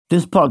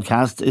This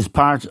podcast is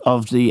part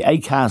of the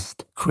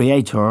Acast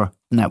Creator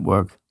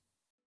Network.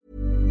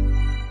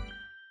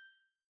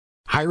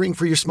 Hiring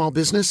for your small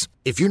business?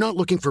 If you're not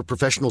looking for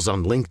professionals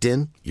on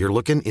LinkedIn, you're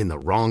looking in the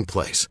wrong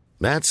place.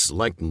 That's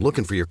like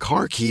looking for your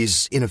car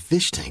keys in a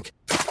fish tank.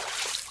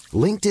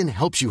 LinkedIn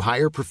helps you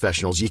hire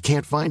professionals you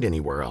can't find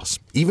anywhere else,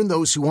 even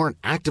those who aren't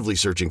actively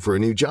searching for a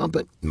new job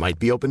but might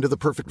be open to the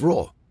perfect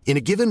role. In a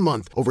given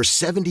month, over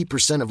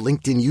 70% of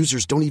LinkedIn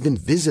users don't even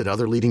visit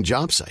other leading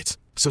job sites.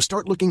 So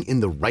start looking in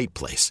the right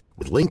place.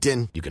 With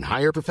LinkedIn, you can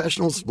hire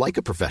professionals like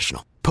a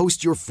professional.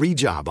 Post your free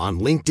job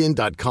on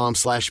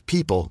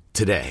linkedin.com/people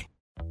today.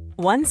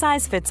 One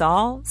size fits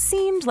all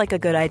seemed like a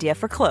good idea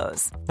for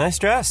clothes. Nice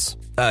dress.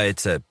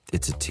 It's a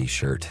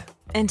t-shirt.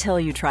 Until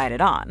you tried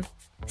it on.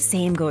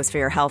 Same goes for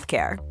your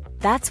healthcare.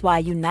 That's why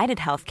United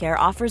Healthcare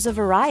offers a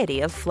variety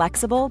of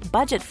flexible,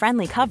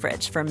 budget-friendly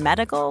coverage for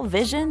medical,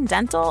 vision,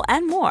 dental,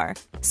 and more.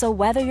 So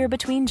whether you're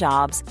between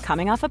jobs,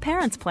 coming off a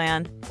parent's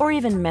plan, or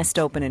even missed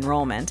open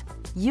enrollment,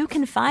 you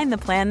can find the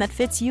plan that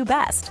fits you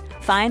best.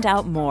 Find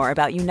out more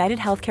about United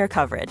Healthcare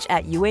coverage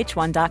at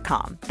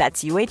uh1.com.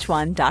 That's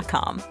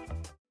uh1.com.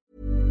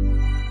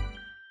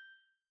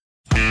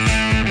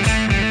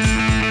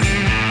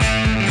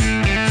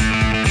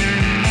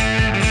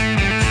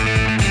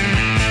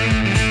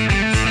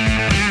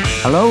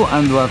 Hello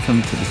and welcome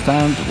to The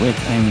Stand with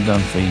Eamon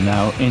Dunphy.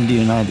 Now, in the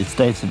United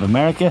States of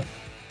America,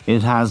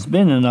 it has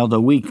been another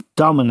week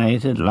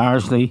dominated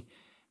largely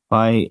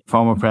by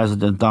former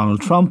President Donald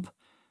Trump.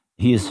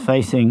 He is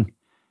facing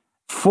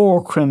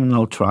 4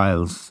 criminal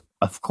trials,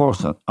 of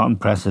course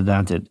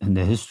unprecedented in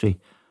the history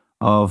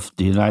of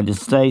the United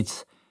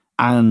States,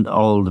 and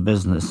all the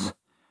business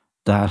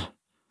that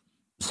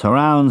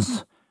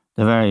surrounds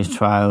the various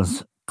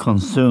trials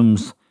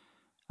consumes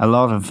a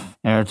lot of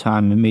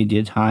airtime and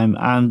media time,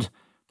 and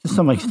to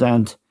some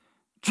extent,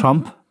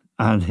 Trump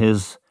and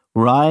his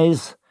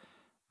rise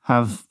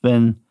have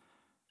been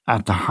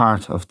at the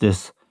heart of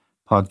this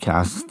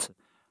podcast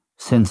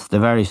since the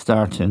very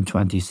start in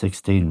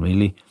 2016,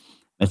 really.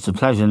 It's a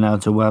pleasure now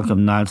to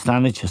welcome Niall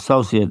Stanage,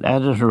 Associate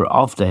Editor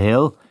of The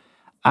Hill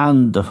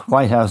and the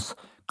White House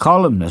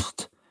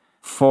columnist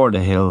for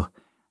The Hill,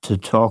 to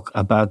talk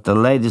about the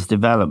latest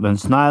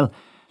developments. Niall,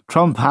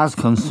 Trump has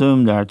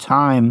consumed our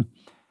time,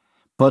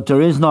 but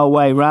there is no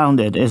way round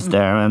it, is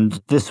there?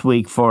 And this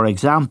week, for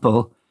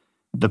example,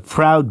 the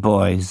Proud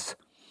Boys,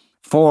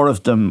 4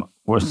 of them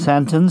were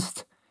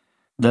sentenced.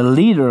 The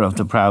leader of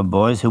the Proud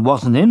Boys, who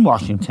wasn't in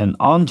Washington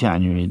on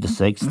January the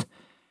 6th,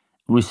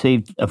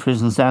 received a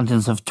prison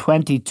sentence of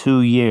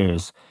 22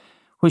 years,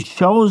 which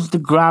shows the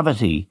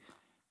gravity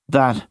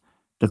that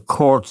the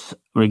courts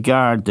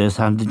regard this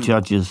and the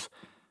judges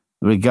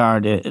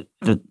regard it,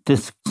 that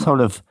this sort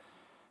of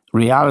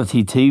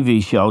reality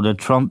TV show that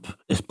Trump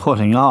is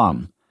putting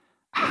on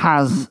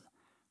has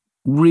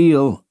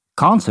real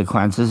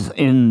consequences.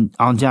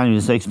 On January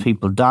the 6th,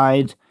 people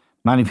died,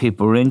 many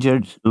people were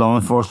injured, law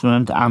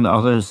enforcement and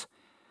others,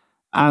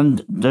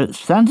 and the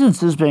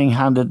sentences being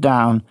handed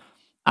down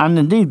and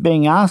indeed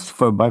being asked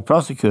for by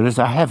prosecutors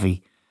are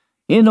heavy.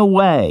 In a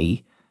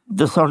way,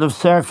 the sort of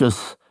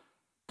circus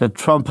that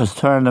Trump has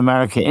turned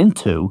America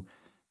into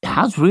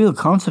has real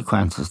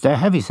consequences. They're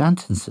heavy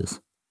sentences.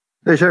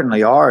 They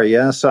certainly are,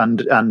 yes,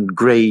 and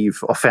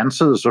grave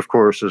offences, of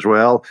course, as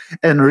well.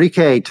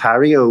 Enrique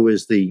Tarrio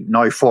is the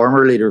now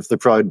former leader of the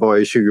Proud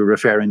Boys who you're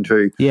referring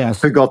to,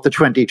 yes, who got the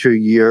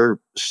 22-year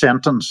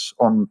sentence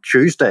on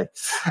Tuesday.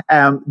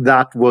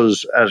 That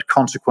was a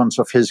consequence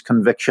of his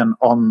conviction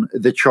on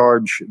the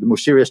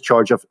most serious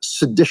charge of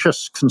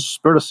seditious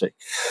conspiracy,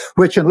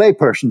 which in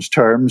layperson's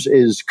terms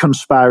is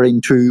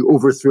conspiring to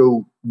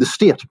overthrow the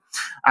state.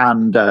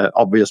 And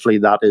obviously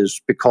that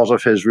is because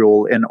of his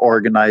role in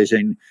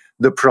organising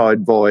the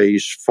Proud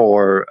Boys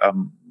for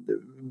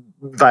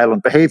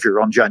violent behaviour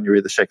on January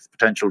the 6th,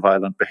 potential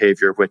violent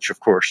behaviour, which of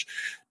course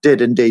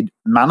did indeed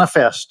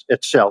manifest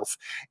itself.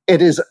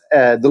 It is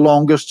the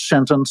longest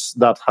sentence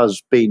that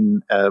has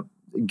been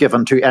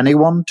given to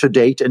anyone to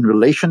date in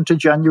relation to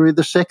January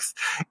the 6th.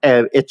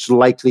 It's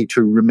likely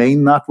to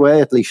remain that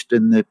way, at least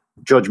in the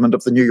judgment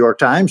of the New York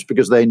Times,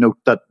 because they note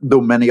that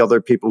though many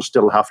other people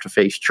still have to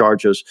face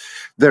charges,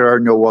 there are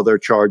no other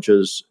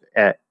charges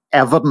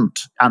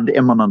evident and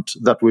imminent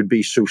that would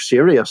be so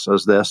serious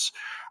as this.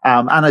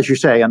 And as you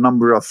say, a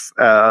number of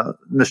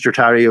Mr.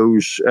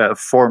 Tarrio's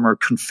former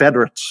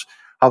Confederates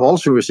have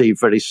also received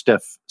very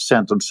stiff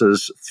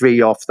sentences.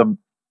 3 of them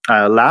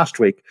last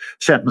week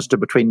sentenced to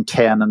between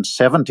 10 and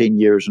 17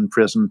 years in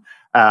prison,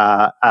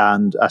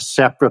 and a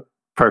separate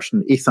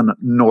person, Ethan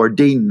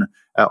Nordine,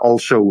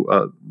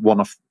 also one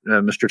of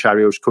Mr.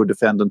 Tarrio's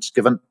co-defendants,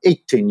 given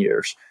 18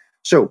 years.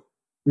 So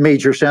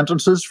major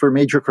sentences for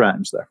major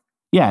crimes there.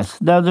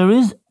 Yes. Now, there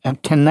is a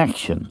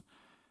connection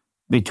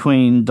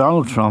between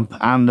Donald Trump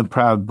and the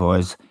Proud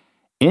Boys.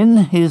 In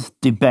his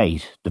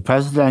debate, the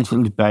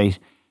presidential debate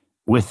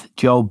with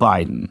Joe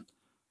Biden,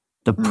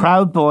 the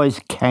Proud Boys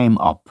came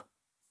up.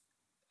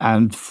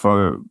 And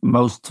for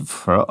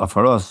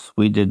us,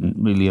 we didn't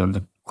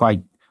really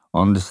quite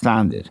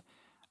understand it.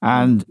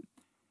 And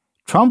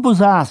Trump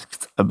was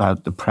asked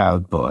about the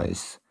Proud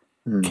Boys.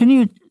 Can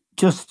you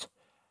just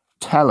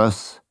tell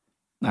us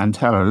and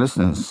tell our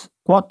listeners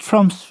what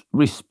Trump's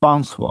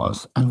response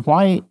was and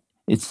why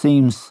it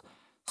seems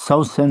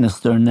so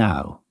sinister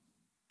now?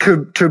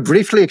 To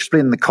briefly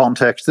explain the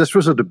context, this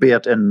was a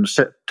debate in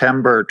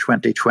September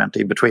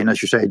 2020 between,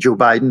 as you say, Joe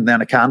Biden,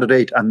 then a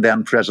candidate, and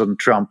then President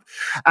Trump.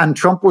 And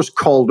Trump was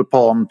called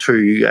upon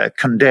to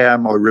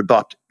condemn or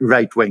rebut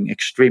right-wing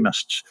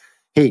extremists.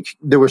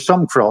 There was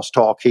some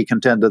crosstalk. He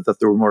contended that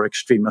there were more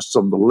extremists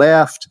on the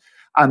left.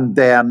 And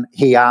then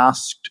he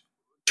asked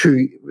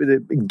to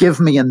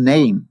give me a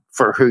name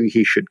for who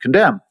he should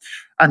condemn.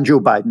 And Joe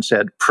Biden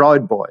said,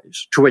 Proud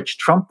Boys, to which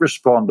Trump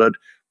responded,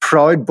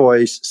 Proud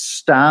Boys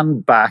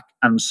stand back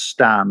and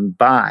stand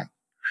by.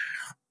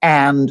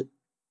 And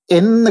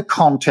in the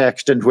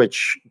context in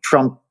which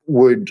Trump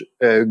would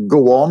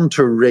go on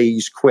to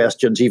raise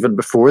questions even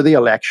before the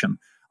election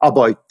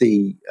about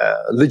the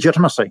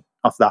legitimacy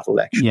of that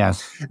election,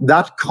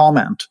 that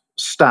comment,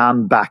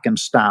 stand back and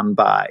stand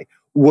by,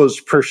 was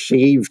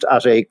perceived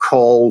as a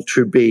call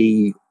to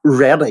be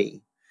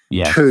ready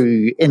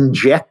to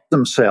inject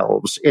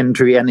themselves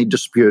into any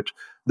dispute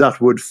that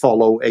would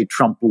follow a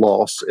Trump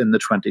loss in the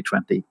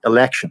 2020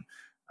 election.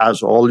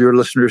 As all your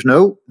listeners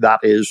know, that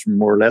is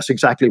more or less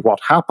exactly what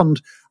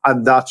happened,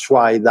 and that's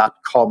why that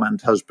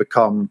comment has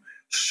become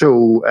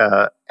so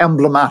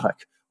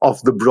emblematic of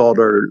the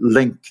broader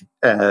link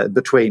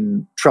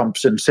between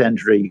Trump's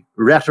incendiary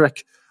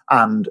rhetoric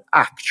and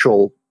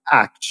actual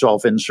acts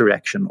of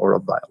insurrection or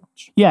of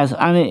violence. Yes,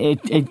 and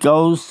it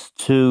goes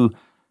to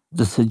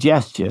the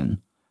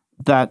suggestion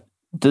that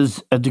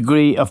there's a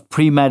degree of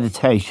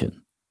premeditation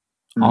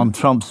on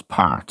Trump's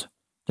part,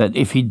 that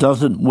if he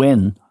doesn't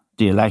win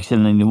the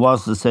election, and he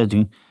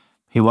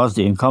was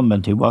the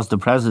incumbent, he was the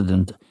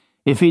president,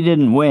 if he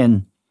didn't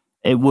win,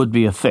 it would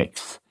be a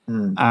fix.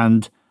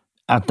 And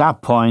at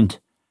that point,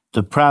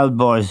 the Proud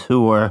Boys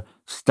who were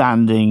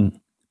standing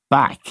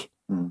back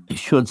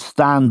should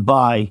stand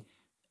by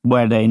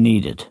where they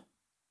needed.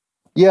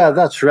 Yeah,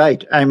 that's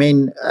right. I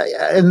mean,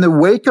 in the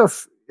wake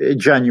of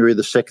January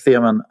the 6th,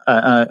 Eamon,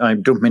 I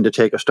don't mean to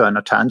take us down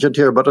a tangent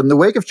here, but in the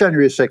wake of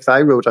January 6th,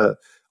 I wrote an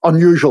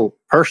unusual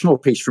personal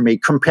piece for me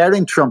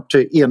comparing Trump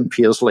to Ian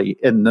Paisley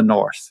in the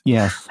North.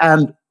 Yes.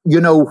 And,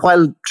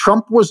 while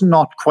Trump was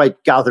not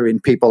quite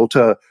gathering people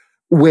to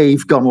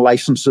wave gun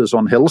licenses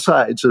on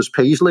hillsides, as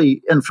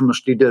Paisley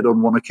infamously did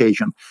on one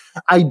occasion,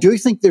 I do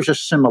think there's a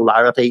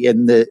similarity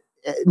in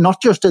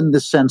not just in the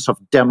sense of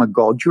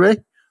demagoguery,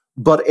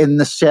 but in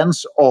the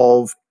sense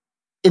of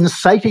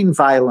inciting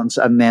violence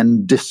and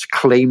then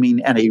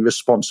disclaiming any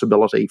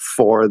responsibility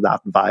for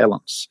that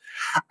violence.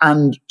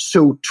 And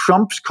so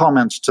Trump's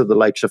comments to the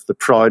likes of the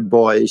Proud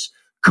Boys,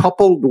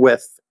 coupled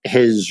with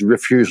his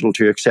refusal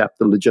to accept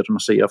the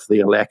legitimacy of the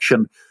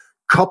election,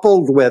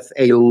 coupled with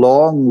a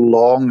long,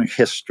 long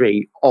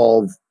history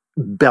of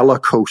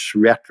bellicose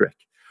rhetoric,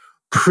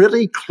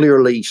 pretty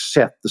clearly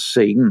set the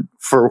scene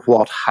for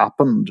what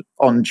happened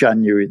on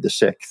January the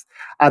 6th.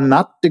 And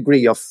that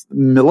degree of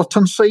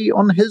militancy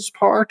on his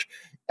part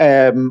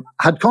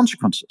had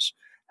consequences.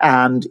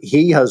 And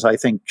he has, I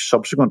think,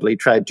 subsequently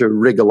tried to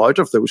wriggle out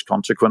of those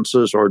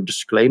consequences or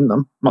disclaim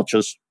them, much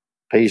as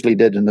Paisley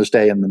did in his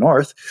day in the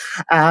North.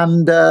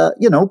 And,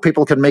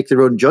 people can make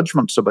their own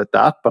judgments about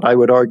that, but I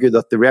would argue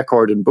that the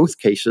record in both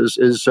cases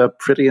is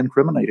pretty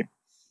incriminating.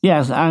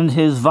 Yes, and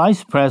his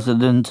vice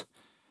president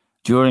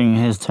during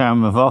his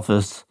term of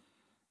office,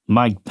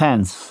 Mike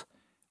Pence,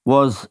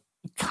 was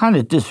kind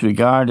of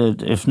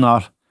disregarded, if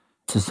not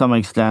to some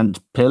extent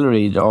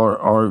pilloried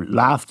or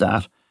laughed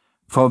at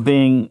for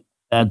being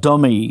a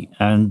dummy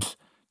and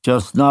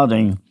just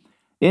nodding.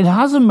 It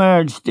has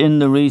emerged in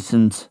the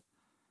recent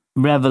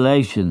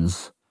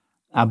revelations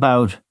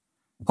about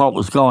what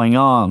was going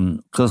on,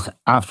 because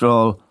after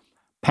all,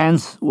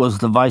 Pence was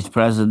the vice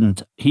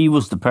president. He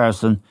was the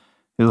person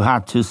who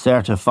had to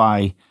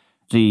certify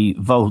the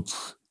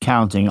votes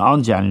counting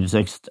on January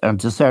 6th, and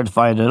to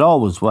certify that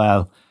all was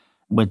well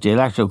with the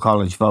Electoral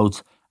College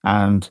votes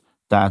and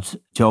that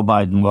Joe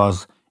Biden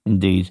was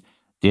indeed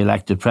the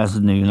elected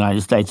president of the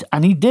United States.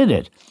 And he did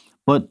it.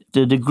 But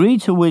the degree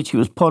to which he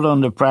was put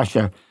under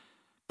pressure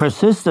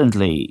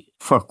persistently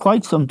for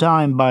quite some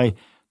time by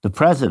the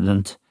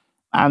president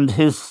and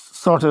his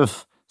sort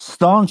of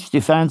staunch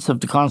defense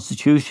of the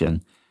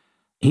Constitution,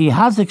 he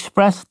has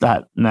expressed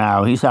that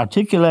now. He's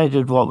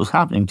articulated what was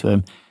happening to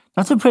him.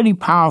 That's a pretty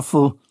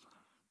powerful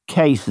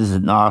case, is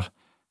it not,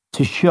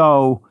 to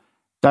show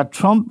that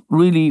Trump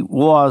really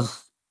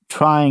was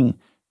trying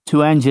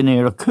to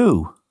engineer a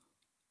coup.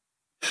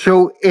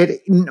 So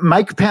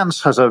Mike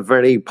Pence has a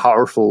very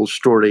powerful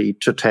story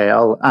to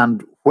tell,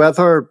 and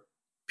whether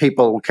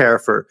people care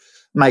for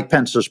Mike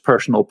Pence's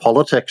personal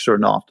politics or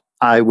not,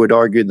 I would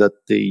argue that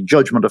the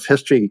judgment of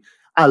history,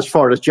 as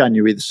far as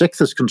January the 6th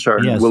is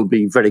concerned, will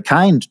be very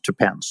kind to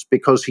Pence,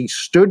 because he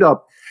stood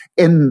up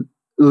in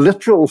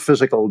literal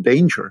physical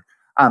danger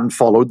and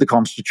followed the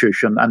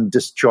Constitution and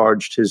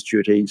discharged his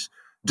duties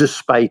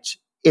despite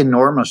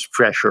enormous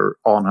pressure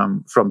on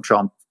him from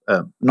Trump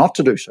not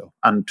to do so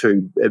and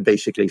to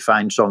basically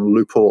find some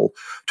loophole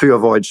to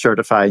avoid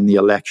certifying the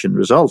election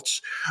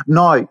results.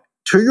 Now,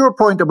 to your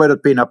point about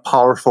it being a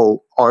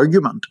powerful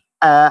argument,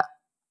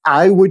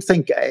 I would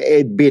think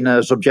it being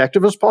as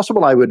objective as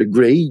possible. I would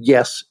agree.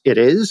 Yes, it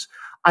is.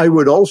 I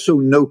would also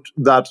note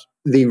that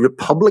the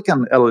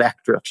Republican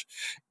electorate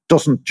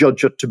doesn't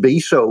judge it to be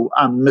so.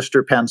 And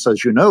Mr. Pence,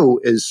 as you know,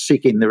 is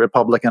seeking the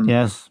Republican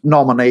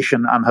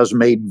nomination and has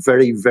made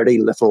very, very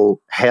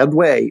little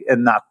headway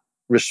in that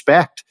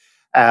respect.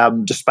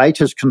 Despite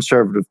his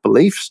conservative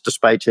beliefs,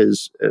 despite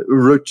his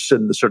roots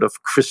in the sort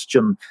of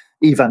Christian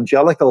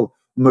evangelical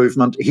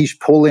movement, he's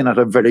polling at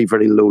a very,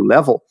 very low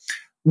level.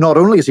 Not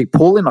only is he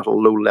polling at a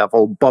low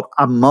level, but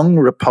among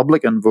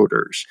Republican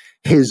voters,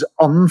 his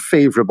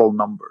unfavorable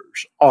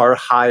numbers are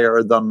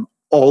higher than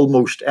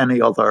almost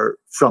any other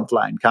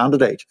frontline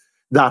candidate.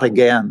 That,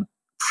 again,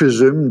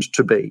 presumed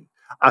to be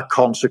a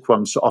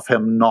consequence of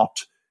him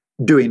not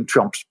doing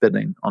Trump's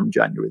bidding on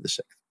January the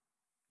 6th.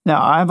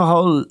 Now, I have a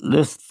whole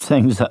list of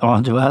things I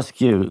want to ask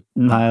you,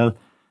 Niall,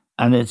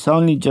 and it's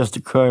only just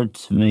occurred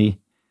to me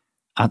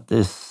at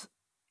this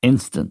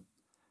instant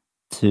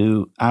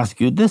to ask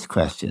you this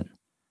question.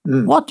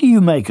 What do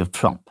you make of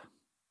Trump?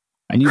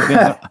 And you've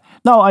been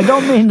no, I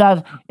don't mean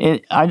that.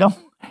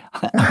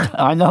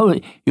 I know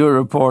you're a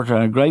reporter,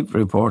 a great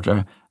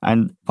reporter,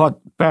 and what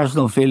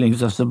personal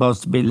feelings are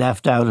supposed to be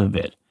left out of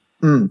it.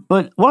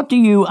 But what do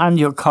you and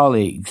your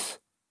colleagues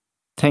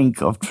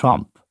think of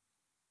Trump?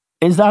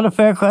 Is that a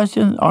fair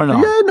question or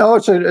not? Yeah, no,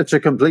 it's a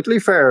completely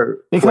fair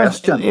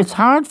question. It's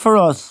hard for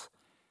us,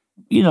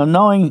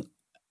 knowing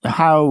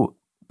how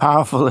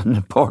powerful and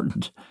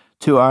important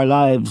to our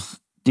lives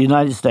the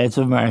United States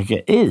of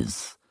America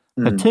is,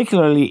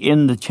 particularly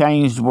in the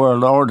changed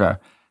world order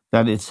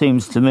that it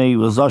seems to me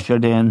was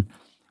ushered in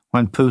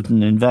when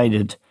Putin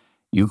invaded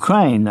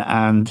Ukraine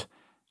and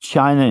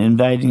China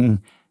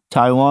invading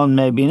Taiwan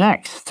maybe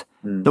next.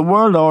 The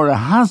world order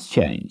has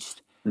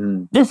changed.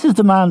 This is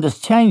the man that's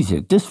changed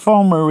it, this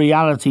former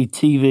reality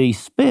TV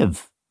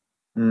spiv.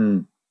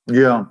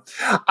 Yeah.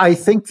 I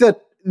think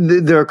that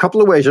there are a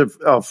couple of ways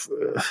of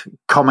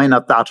coming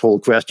at that whole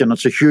question.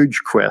 It's a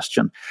huge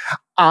question.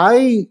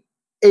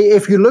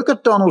 If you look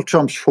at Donald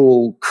Trump's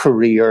whole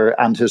career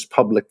and his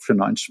public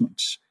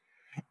pronouncements,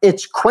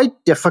 it's quite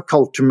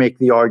difficult to make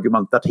the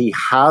argument that he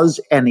has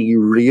any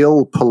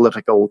real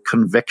political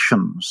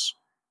convictions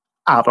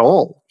at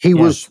all. He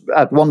was,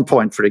 at one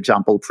point, for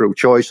example,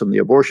 pro-choice on the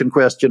abortion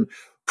question,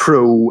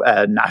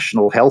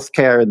 pro-national health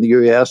care in the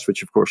US,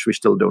 which, of course, we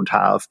still don't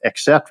have,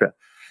 etc.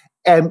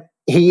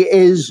 He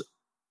is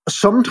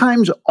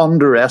sometimes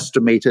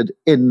underestimated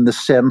in the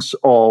sense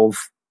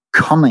of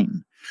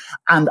cunning.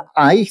 And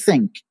I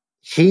think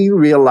he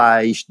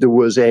realized there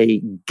was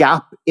a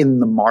gap in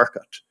the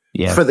market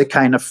for the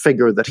kind of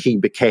figure that he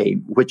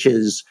became, which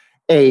is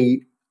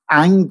a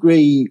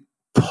angry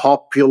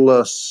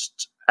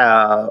populist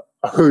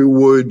who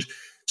would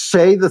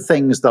say the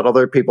things that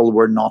other people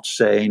were not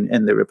saying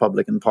in the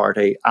Republican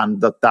Party,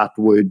 and that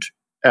would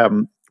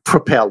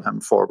propel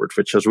him forward,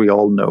 which, as we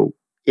all know,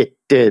 it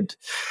did.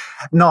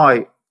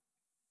 Now,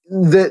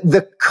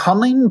 the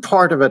cunning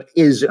part of it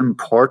is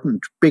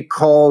important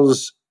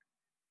because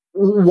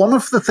one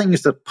of the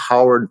things that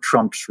powered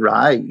Trump's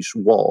rise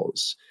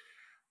was,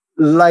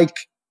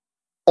 like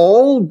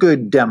all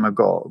good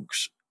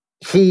demagogues,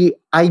 he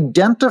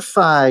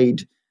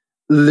identified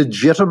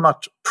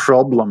legitimate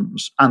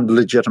problems and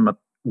legitimate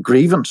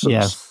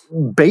grievances,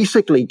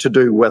 basically to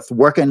do with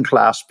working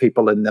class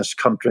people in this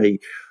country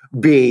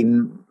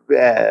being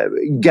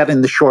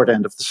getting the short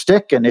end of the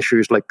stick in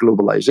issues like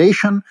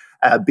globalization,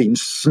 being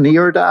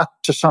sneered at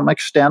to some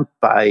extent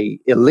by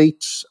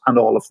elites and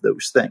all of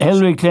those things.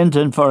 Hillary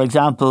Clinton, for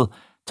example,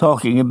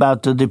 talking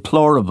about the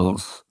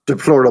deplorables,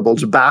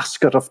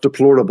 basket of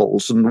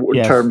deplorables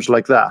and terms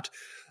like that.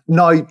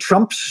 Now,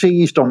 Trump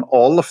seized on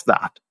all of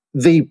that.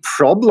 The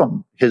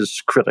problem,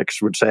 his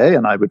critics would say,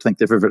 and I would think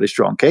they have a very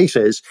strong case,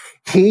 is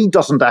he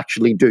doesn't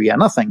actually do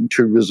anything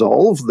to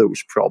resolve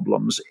those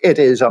problems. It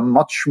is a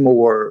much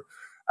more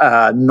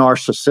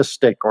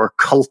narcissistic or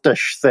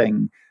cultish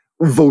thing.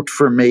 Vote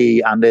for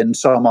me, and in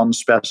some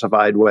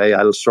unspecified way,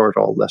 I'll sort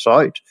all this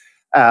out,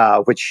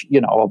 which,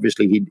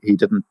 obviously he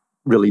didn't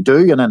really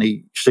do in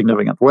any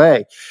significant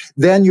way.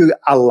 Then you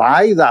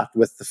ally that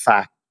with the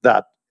fact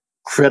that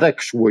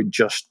critics would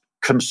just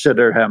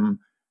consider him,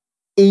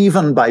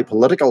 even by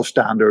political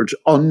standards,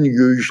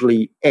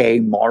 unusually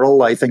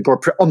amoral, I think, or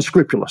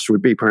unscrupulous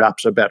would be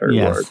perhaps a better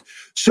word.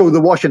 So the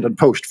Washington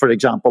Post, for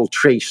example,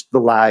 traced the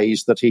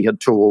lies that he had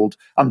told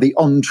and the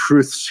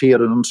untruths he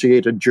had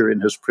enunciated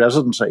during his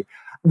presidency.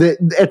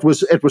 It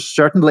was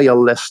certainly a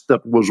list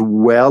that was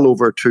well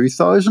over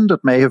 2,000. It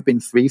may have been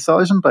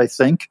 3,000, I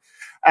think,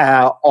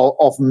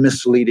 of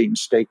misleading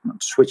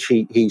statements, which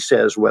he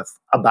says with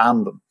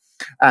abandon.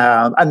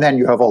 And then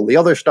you have all the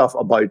other stuff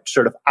about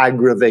sort of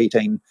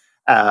aggravating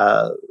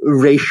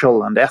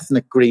racial and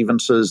ethnic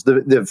grievances,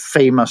 the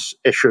famous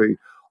issue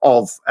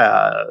of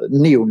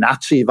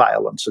neo-Nazi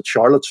violence at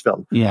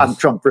Charlottesville, yes. and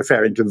Trump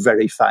referring to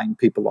very fine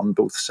people on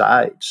both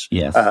sides.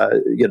 Yes.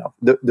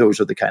 Those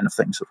are the kind of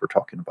things that we're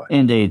talking about.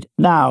 Indeed.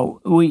 Now,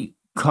 we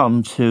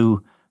come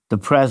to the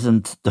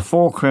present, the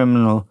 4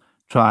 criminal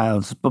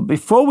trials. But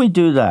before we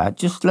do that,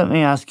 just let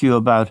me ask you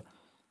about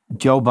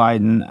Joe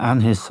Biden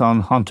and his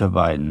son, Hunter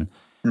Biden.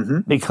 Mm-hmm.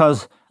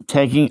 Because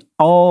taking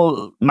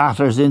all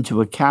matters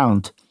into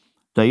account,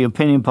 the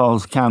opinion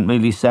polls can't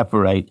really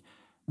separate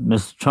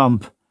Mr.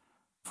 Trump,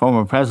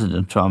 former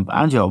President Trump,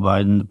 and Joe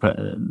Biden,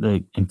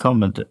 the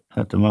incumbent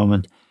at the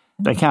moment.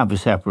 They can't be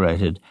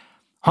separated.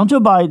 Hunter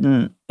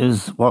Biden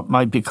is what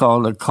might be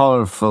called a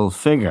colourful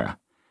figure.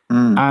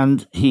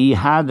 And he'd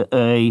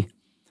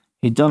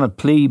done a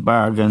plea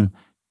bargain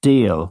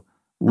deal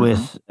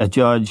with a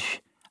judge,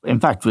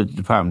 in fact, with the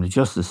Department of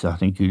Justice. I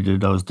think you do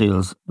those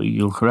deals.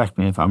 You'll correct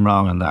me if I'm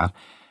wrong on that.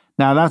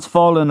 Now, that's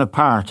fallen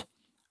apart,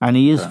 and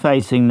he is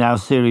facing now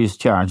serious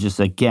charges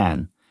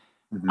again.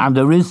 And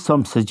there is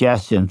some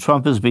suggestion,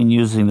 Trump has been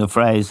using the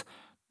phrase,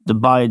 the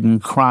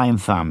Biden crime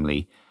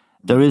family.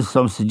 There is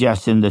some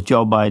suggestion that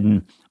Joe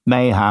Biden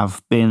may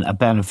have been a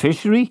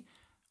beneficiary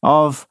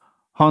of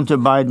Hunter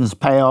Biden's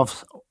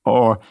payoffs,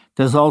 or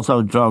there's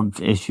also drug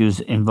issues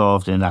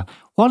involved in that.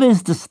 What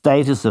is the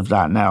status of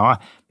that now?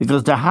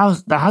 Because there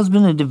has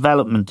been a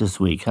development this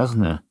week,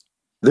 hasn't there?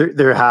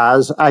 There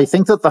has. I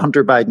think that the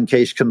Hunter Biden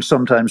case can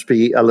sometimes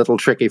be a little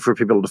tricky for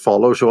people to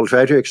follow, so I'll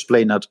try to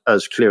explain it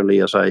as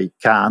clearly as I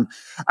can.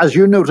 As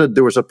you noted,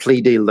 there was a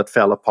plea deal that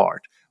fell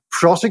apart.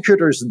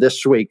 Prosecutors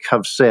this week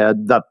have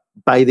said that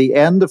by the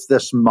end of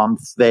this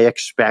month, they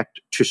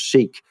expect to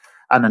seek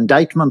an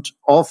indictment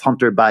of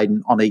Hunter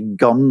Biden on a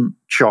gun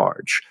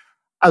charge.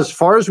 As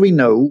far as we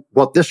know,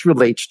 what this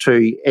relates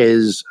to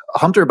is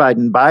Hunter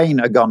Biden buying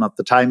a gun at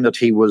the time that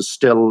he was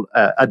still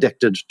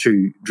addicted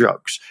to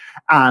drugs.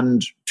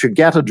 And to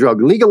get a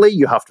drug legally,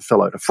 you have to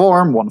fill out a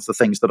form. One of the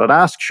things that it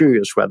asks you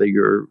is whether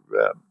you're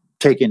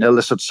taking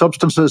illicit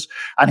substances.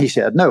 And he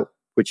said no,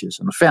 which is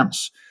an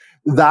offense.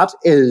 That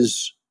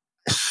is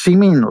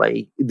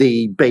seemingly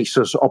the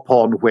basis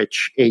upon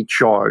which a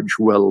charge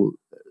will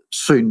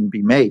soon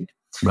be made.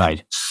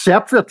 Right.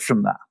 Separate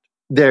from that,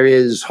 there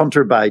is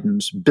Hunter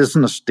Biden's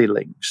business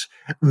dealings.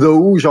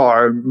 Those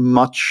are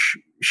much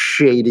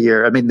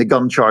shadier. I mean, the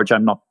gun charge,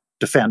 I'm not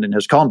defending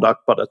his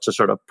conduct, but it's a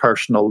sort of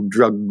personal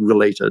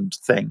drug-related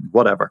thing,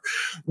 whatever.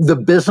 The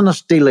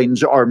business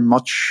dealings are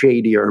much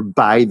shadier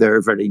by their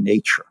very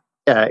nature,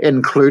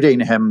 including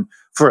him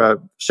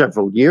for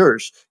several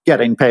years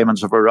getting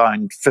payments of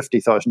around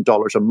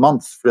 $50,000 a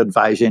month for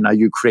advising a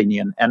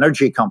Ukrainian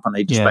energy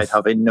company, despite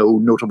having no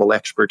notable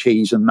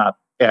expertise in that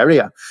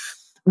area.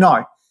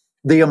 Now,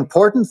 the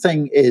important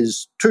thing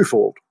is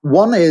twofold.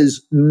 One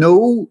is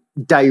no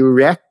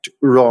direct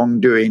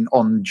wrongdoing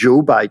on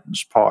Joe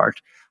Biden's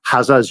part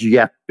has as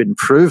yet been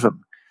proven.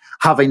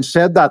 Having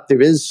said that,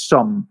 there is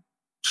some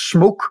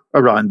smoke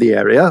around the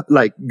area,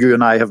 like you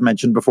and I have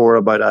mentioned before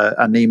about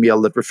an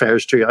email that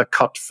refers to a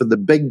cut for the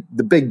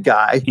big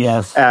guy,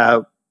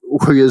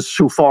 who is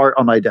so far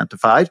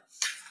unidentified.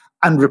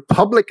 And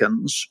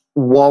Republicans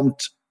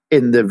want,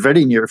 in the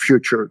very near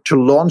future,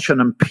 to launch an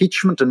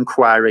impeachment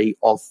inquiry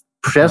of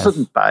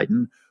President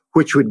Biden,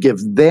 which would give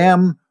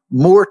them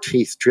more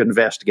teeth to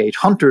investigate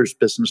Hunter's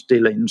business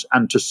dealings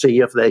and to see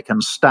if they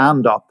can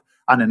stand up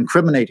an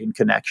incriminating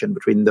connection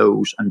between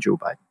those and Joe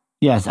Biden.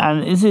 Yes,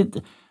 and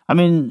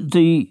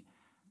the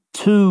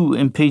 2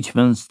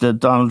 impeachments that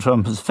Donald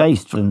Trump has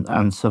faced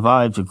and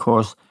survived, of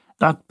course,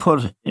 that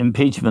put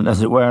impeachment,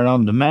 as it were,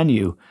 on the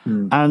menu.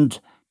 And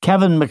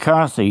Kevin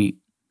McCarthy,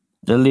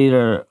 the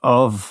leader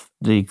of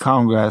the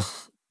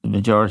Congress, the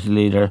majority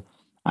leader,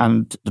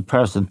 and the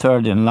person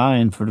third in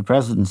line for the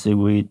presidency,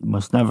 we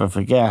must never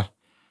forget,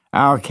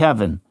 our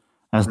Kevin,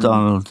 as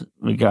Donald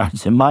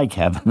regards him, my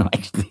Kevin,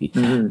 actually,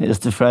 is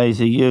the phrase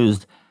he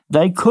used.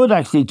 They could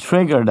actually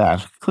trigger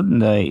that, couldn't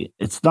they?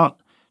 It's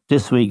not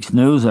this week's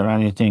news or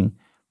anything,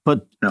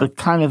 but the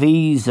kind of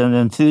ease and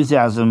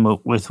enthusiasm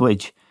with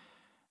which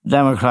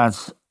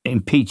Democrats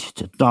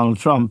impeached Donald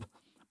Trump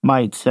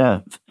might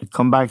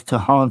come back to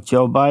haunt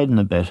Joe Biden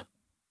a bit.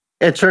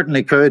 It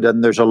certainly could,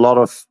 and there's a lot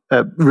of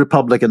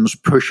Republicans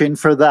pushing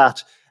for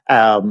that.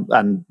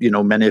 And,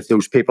 many of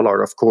those people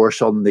are, of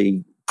course, on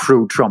the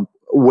pro-Trump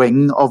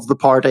wing of the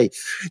party.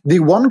 The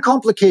one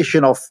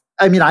complication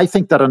I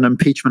think that an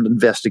impeachment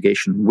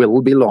investigation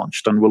will be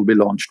launched and will be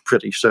launched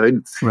pretty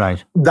soon.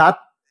 Right. That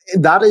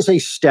is a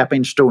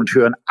stepping stone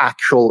to an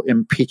actual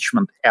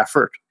impeachment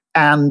effort.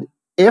 And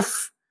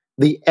if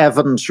the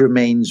evidence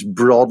remains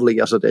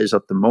broadly as it is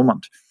at the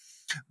moment,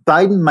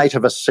 Biden might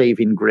have a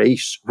saving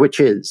grace, which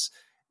is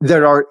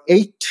there are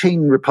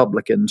 18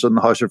 Republicans in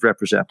the House of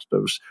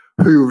Representatives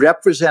who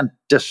represent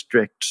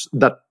districts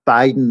that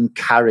Biden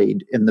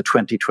carried in the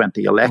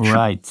 2020 election.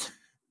 Right.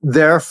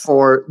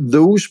 Therefore,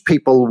 those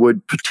people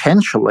would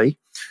potentially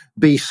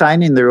be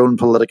signing their own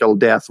political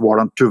death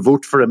warrant to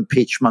vote for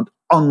impeachment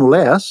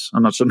unless,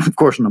 and that's of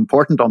course an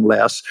important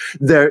unless,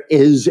 there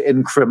is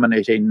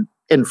incriminating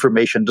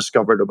information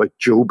discovered about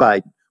Joe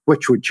Biden,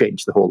 which would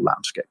change the whole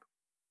landscape.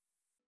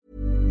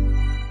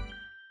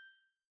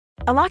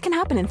 A lot can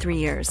happen in 3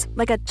 years,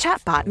 like a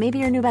chatbot may be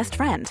your new best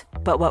friend.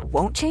 But what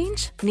won't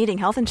change? Needing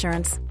health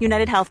insurance.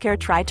 United Healthcare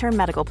Tri-Term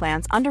Medical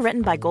Plans,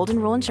 underwritten by Golden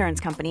Rule Insurance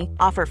Company,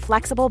 offer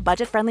flexible,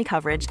 budget-friendly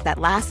coverage that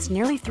lasts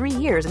nearly 3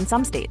 years in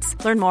some states.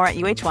 Learn more at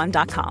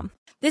uh1.com.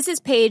 This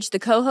is Paige, the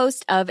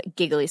co-host of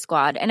Giggly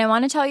Squad, and I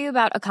want to tell you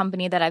about a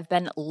company that I've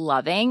been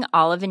loving,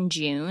 Olive &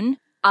 June.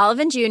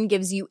 Olive & June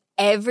gives you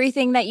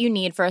everything that you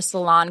need for a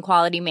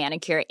salon-quality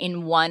manicure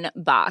in one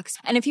box.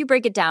 And if you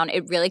break it down,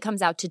 it really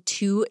comes out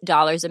to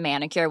 $2 a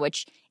manicure,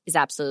 which is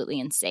absolutely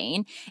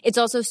insane. It's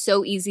also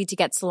so easy to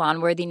get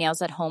salon-worthy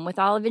nails at home with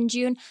Olive &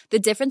 June. The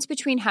difference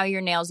between how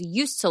your nails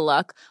used to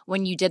look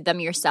when you did them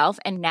yourself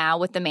and now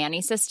with the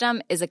Mani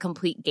system is a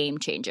complete game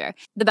changer.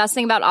 The best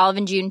thing about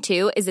Olive & June,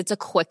 too, is it's a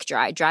quick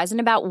dry. Dries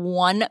in about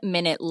 1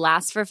 minute,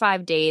 lasts for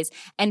 5 days,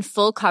 and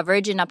full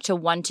coverage in up to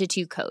 1 to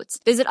 2 coats.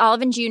 Visit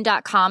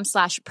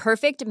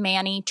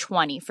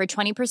oliveandjune.com/perfectmani20 for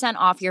 20%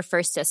 off your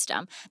first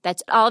system.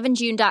 That's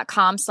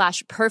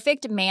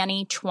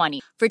oliveandjune.com/perfectmani20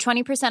 for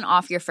 20%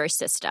 off your first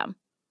system.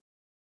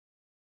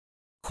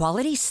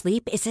 Quality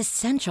sleep is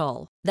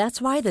essential.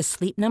 That's why the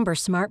Sleep Number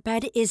Smart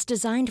Bed is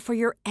designed for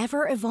your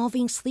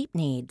ever-evolving sleep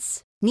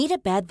needs. Need a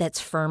bed that's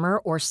firmer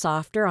or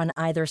softer on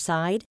either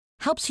side?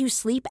 Helps you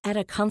sleep at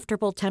a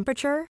comfortable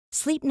temperature?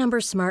 Sleep Number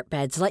Smart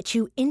Beds let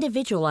you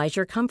individualize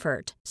your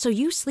comfort, so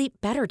you sleep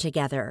better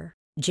together.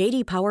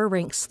 J.D. Power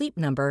ranks Sleep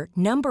Number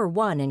number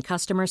 1 in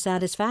customer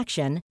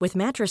satisfaction with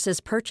mattresses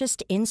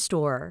purchased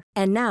in-store.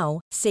 And now,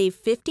 save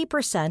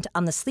 50%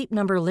 on the Sleep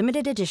Number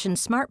Limited Edition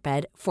Smart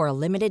Bed for a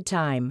limited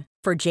time.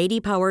 For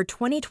J.D. Power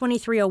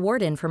 2023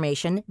 award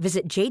information,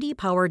 visit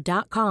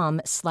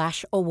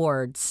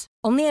jdpower.com/awards.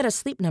 Only at a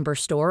Sleep Number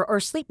store or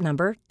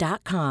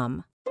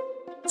sleepnumber.com.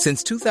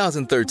 Since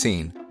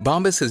 2013,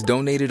 Bombas has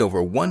donated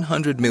over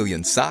 100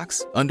 million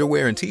socks,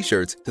 underwear, and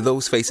T-shirts to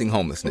those facing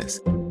homelessness.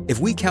 If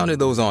we counted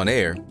those on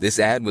air, this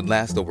ad would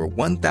last over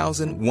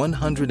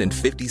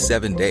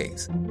 1,157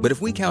 days. But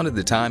if we counted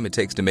the time it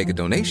takes to make a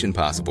donation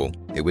possible,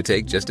 it would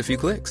take just a few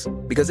clicks.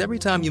 Because every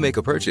time you make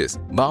a purchase,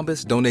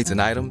 Bombas donates an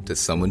item to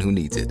someone who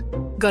needs it.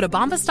 Go to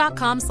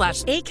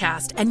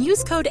bombas.com/ACAST and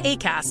use code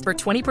ACAST for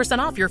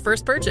 20% off your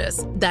first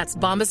purchase. That's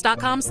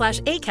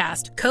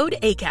bombas.com/ACAST, code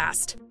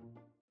ACAST.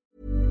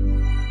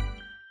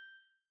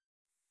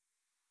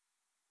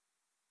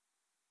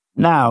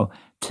 Now,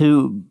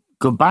 to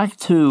go back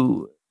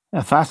to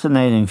a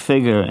fascinating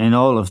figure in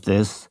all of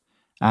this,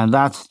 and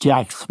that's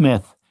Jack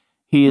Smith.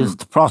 He is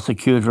the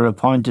prosecutor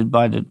appointed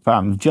by the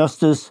Department of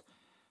Justice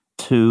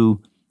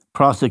to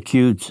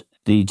prosecute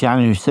the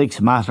January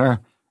 6th matter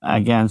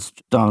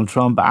against Donald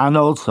Trump and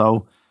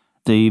also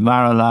the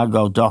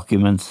Mar-a-Lago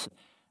documents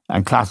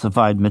and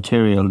classified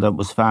material that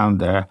was found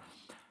there.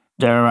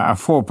 There are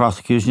 4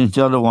 prosecutions.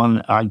 The other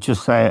one, I'd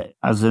just say,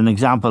 as an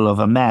example of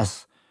a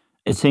mess,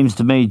 it seems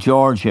to me,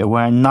 Georgia,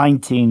 where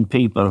 19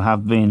 people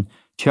have been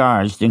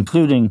charged,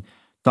 including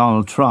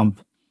Donald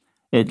Trump.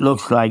 It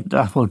looks like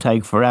that will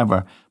take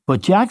forever.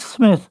 But Jack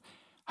Smith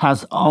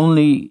has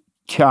only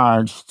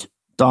charged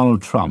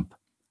Donald Trump.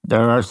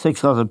 There are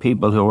 6 other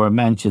people who were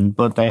mentioned,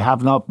 but they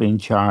have not been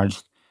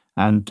charged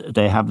and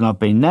they have not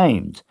been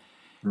named.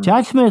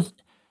 Jack Smith,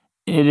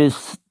 it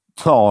is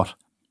thought,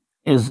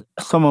 is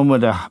someone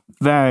with a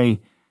very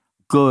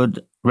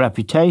good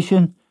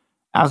reputation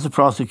as a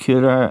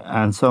prosecutor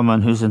and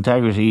someone whose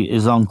integrity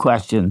is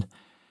unquestioned.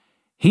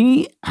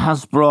 He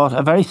has brought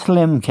a very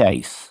slim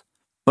case,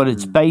 but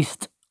it's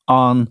based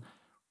on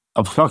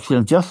obstruction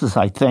of justice,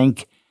 I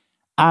think,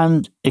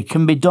 and it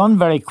can be done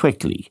very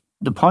quickly.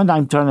 The point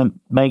I'm trying to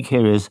make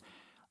here is,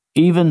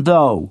 even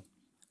though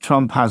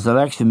Trump has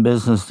election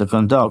business to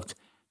conduct,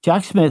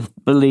 Jack Smith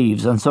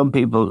believes, and some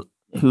people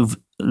who've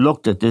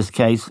looked at this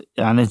case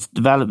and its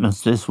developments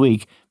this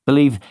week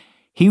believe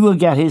he will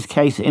get his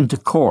case into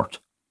court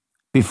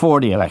before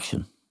the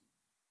election.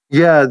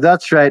 Yeah,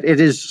 that's right.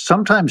 It is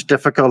sometimes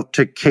difficult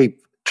to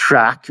keep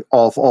track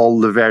of all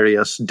the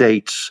various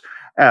dates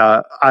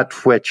at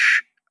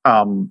which,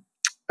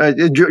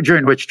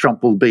 during which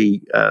Trump will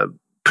be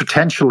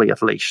potentially,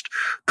 at least,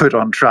 put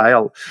on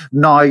trial.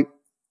 Now,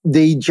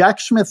 the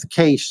Jack Smith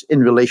case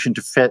in relation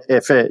to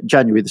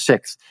January the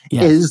 6th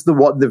is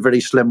the very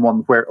slim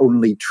one where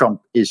only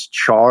Trump is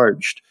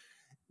charged.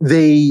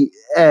 It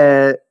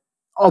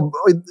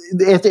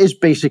is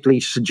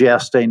basically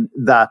suggesting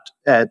that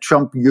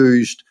Trump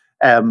used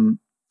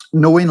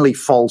knowingly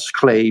false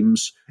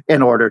claims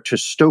in order to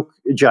stoke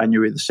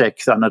January the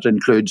 6th, and it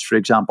includes, for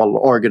example,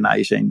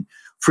 organizing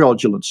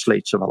fraudulent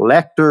slates of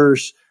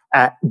electors.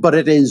 But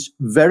it is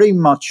very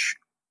much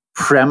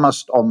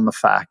premised on the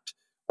fact,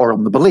 or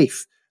on the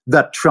belief,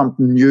 that Trump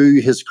knew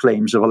his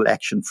claims of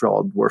election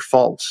fraud were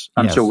false.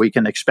 And so we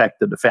can expect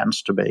the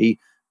defense to be,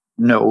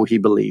 no, he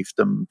believed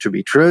them to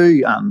be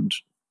true, and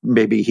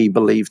maybe he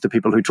believed the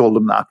people who told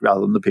him that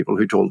rather than the people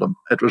who told him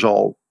it was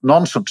all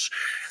nonsense.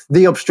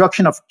 The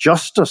obstruction of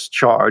justice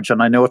charge,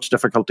 and I know it's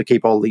difficult to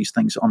keep all these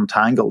things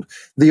untangled,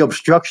 the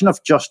obstruction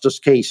of justice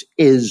case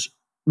is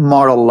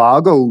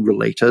Mar-a-Lago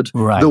related,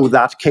 though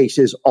that case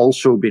is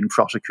also being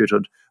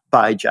prosecuted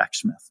by Jack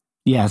Smith.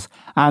 Yes,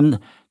 and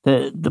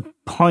The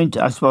point,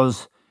 I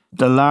suppose,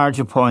 the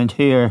larger point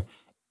here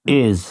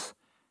is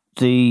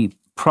the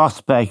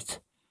prospect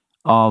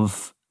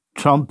of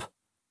Trump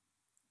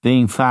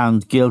being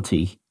found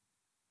guilty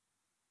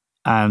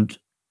and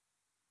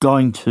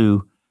going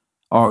to,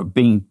 or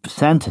being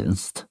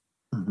sentenced.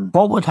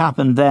 What would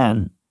happen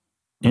then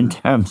in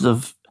terms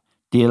of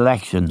the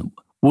election?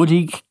 Would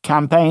he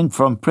campaign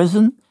from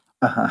prison?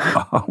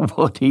 Or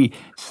would he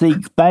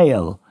seek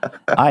bail?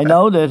 I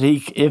know that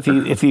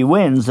if he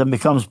wins and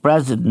becomes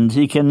president,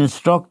 he can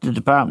instruct the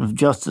Department of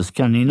Justice,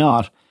 can he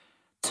not,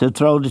 to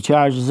throw the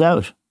charges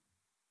out?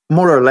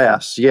 More or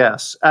less,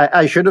 yes.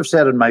 I should have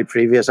said in my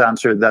previous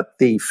answer that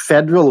the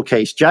federal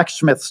case, Jack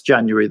Smith's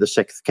January the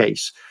 6th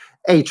case,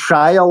 a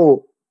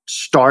trial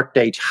start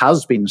date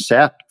has been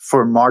set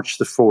for March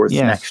the 4th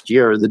next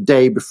year, the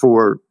day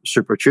before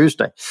Super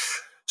Tuesday.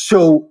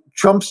 So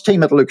Trump's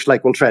team, it looks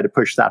like, will try to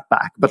push that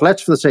back. But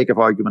let's, for the sake of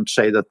argument,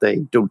 say that they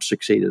don't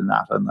succeed in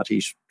that and that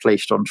he's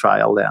placed on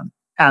trial then.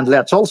 And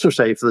let's also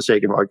say, for the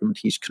sake of argument,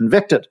 he's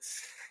convicted.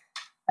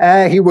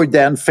 He would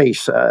then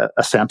face a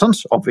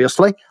sentence,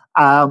 obviously.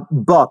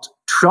 But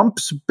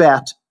Trump's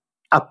bet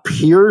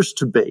appears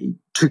to be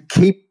to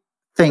keep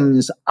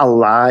things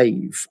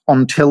alive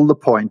until the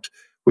point,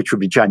 which would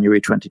be January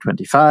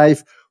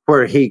 2025,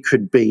 where he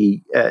could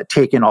be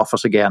taking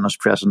office again as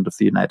President of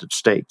the United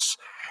States.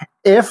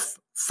 If,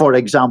 for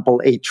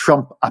example, a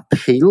Trump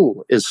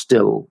appeal is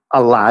still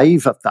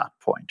alive at that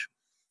point,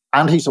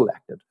 and he's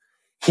elected,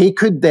 he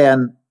could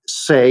then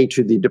say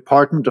to the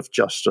Department of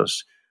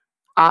Justice,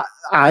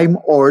 I'm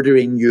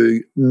ordering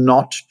you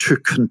not to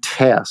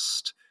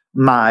contest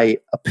my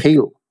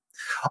appeal.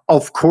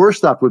 Of course,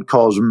 that would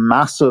cause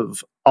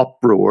massive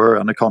uproar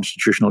and a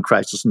constitutional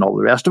crisis and all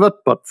the rest of it.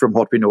 But from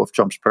what we know of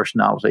Trump's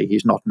personality,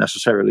 he's not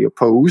necessarily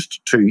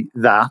opposed to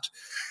that.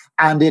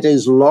 And it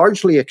is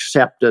largely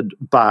accepted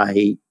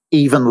by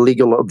even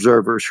legal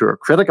observers who are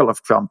critical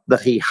of Trump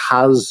that he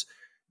has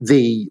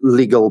the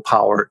legal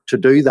power to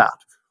do that.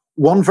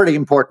 One very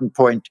important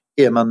point,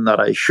 Eamon, that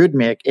I should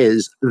make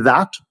is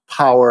that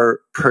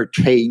power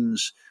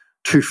pertains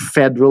to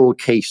federal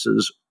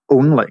cases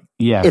only.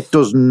 Yes. It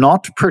does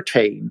not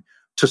pertain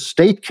to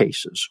state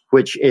cases,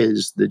 which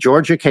is the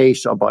Georgia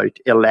case about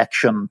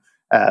election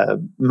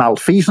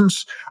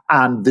malfeasance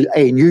and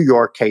a New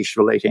York case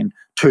relating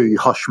to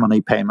hush money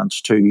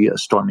payments to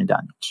Stormy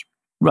Daniels.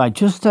 Right.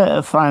 Just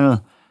a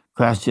final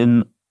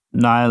question,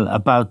 Niall,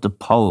 about the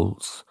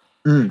polls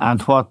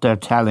and what they're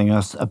telling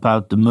us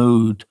about the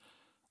mood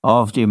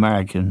of the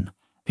American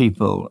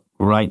people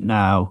right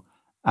now.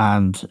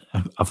 And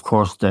of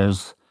course,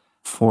 there's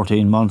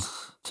 14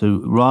 months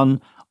to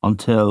run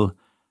until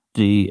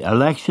the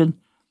election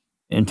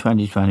in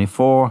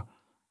 2024,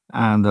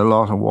 and a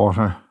lot of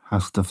water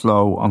has to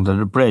flow under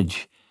the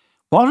bridge.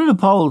 What are the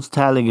polls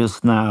telling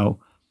us now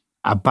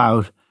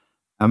about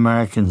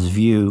Americans'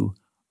 view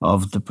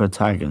of the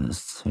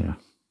protagonists here?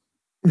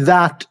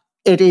 That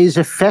it is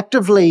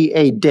effectively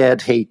a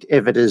dead heat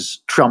if it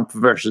is Trump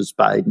versus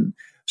Biden.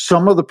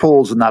 Some of the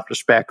polls in that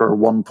respect are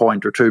 1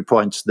 point or 2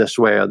 points this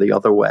way or the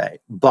other way.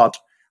 But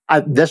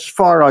this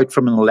far out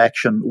from an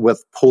election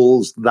with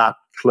polls that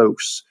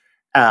close,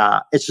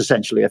 it's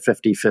essentially a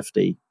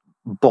 50-50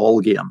 ball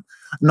game.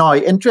 Now,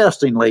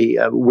 interestingly,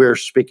 we're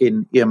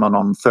speaking, Eamon,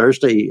 on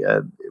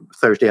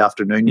Thursday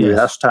afternoon,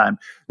 US time.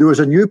 There was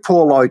a new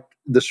poll out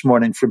this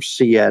morning from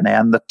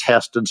CNN that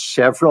tested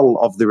several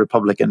of the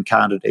Republican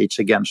candidates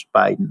against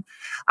Biden.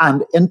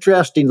 And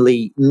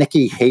interestingly,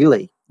 Nikki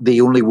Haley,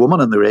 the only woman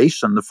in the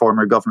race and the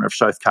former governor of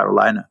South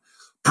Carolina,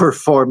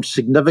 performed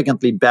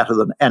significantly better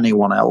than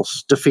anyone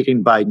else,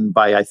 defeating Biden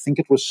by, I think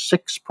it was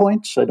 6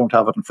 points. I don't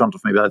have it in front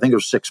of me, but I think it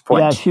was 6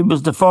 points. Yeah, she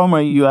was the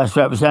former U.S.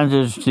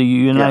 representative to the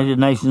United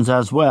Nations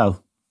as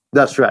well.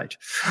 That's right.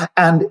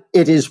 And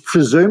it is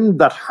presumed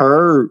that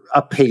her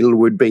appeal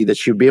would be that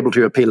she'd be able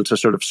to appeal to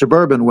sort of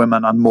suburban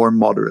women and more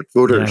moderate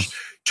voters. Yes.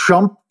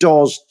 Trump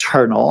does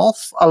turn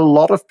off a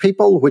lot of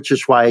people, which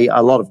is why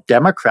a lot of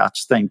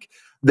Democrats think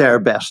their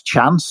best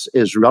chance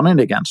is running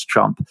against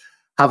Trump.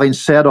 Having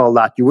said all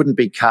that, you wouldn't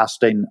be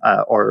casting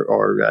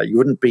you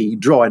wouldn't be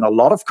drawing a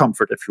lot of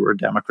comfort if you were a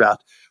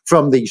Democrat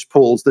from these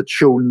polls that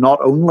show not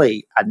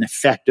only an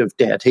effective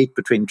dead heat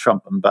between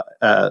Trump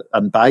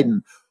and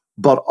Biden,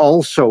 but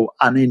also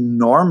an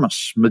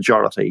enormous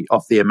majority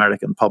of the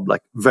American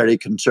public very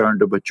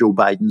concerned about Joe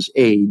Biden's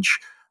age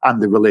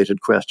and the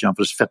related question of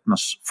his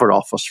fitness for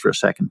office for a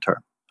second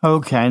term.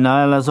 Okay,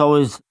 Niall, as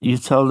always,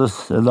 you've told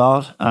us a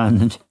lot,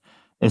 and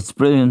it's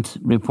brilliant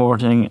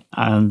reporting,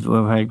 and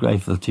we're very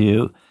grateful to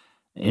you.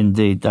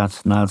 Indeed,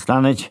 that's Niall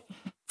Stanage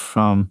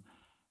from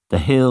The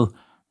Hill,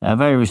 a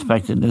very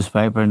respected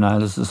newspaper.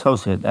 Niall is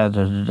associate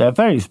editor. They're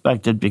very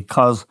respected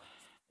because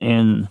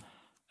in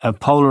a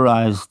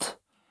polarised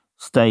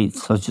state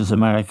such as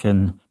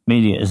American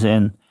media is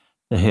in,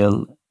 The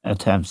Hill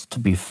attempts to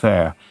be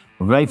fair.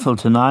 We're grateful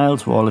to Niall,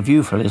 to all of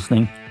you for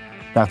listening.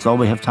 That's all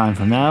we have time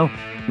for now.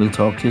 We'll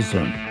talk to you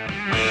soon.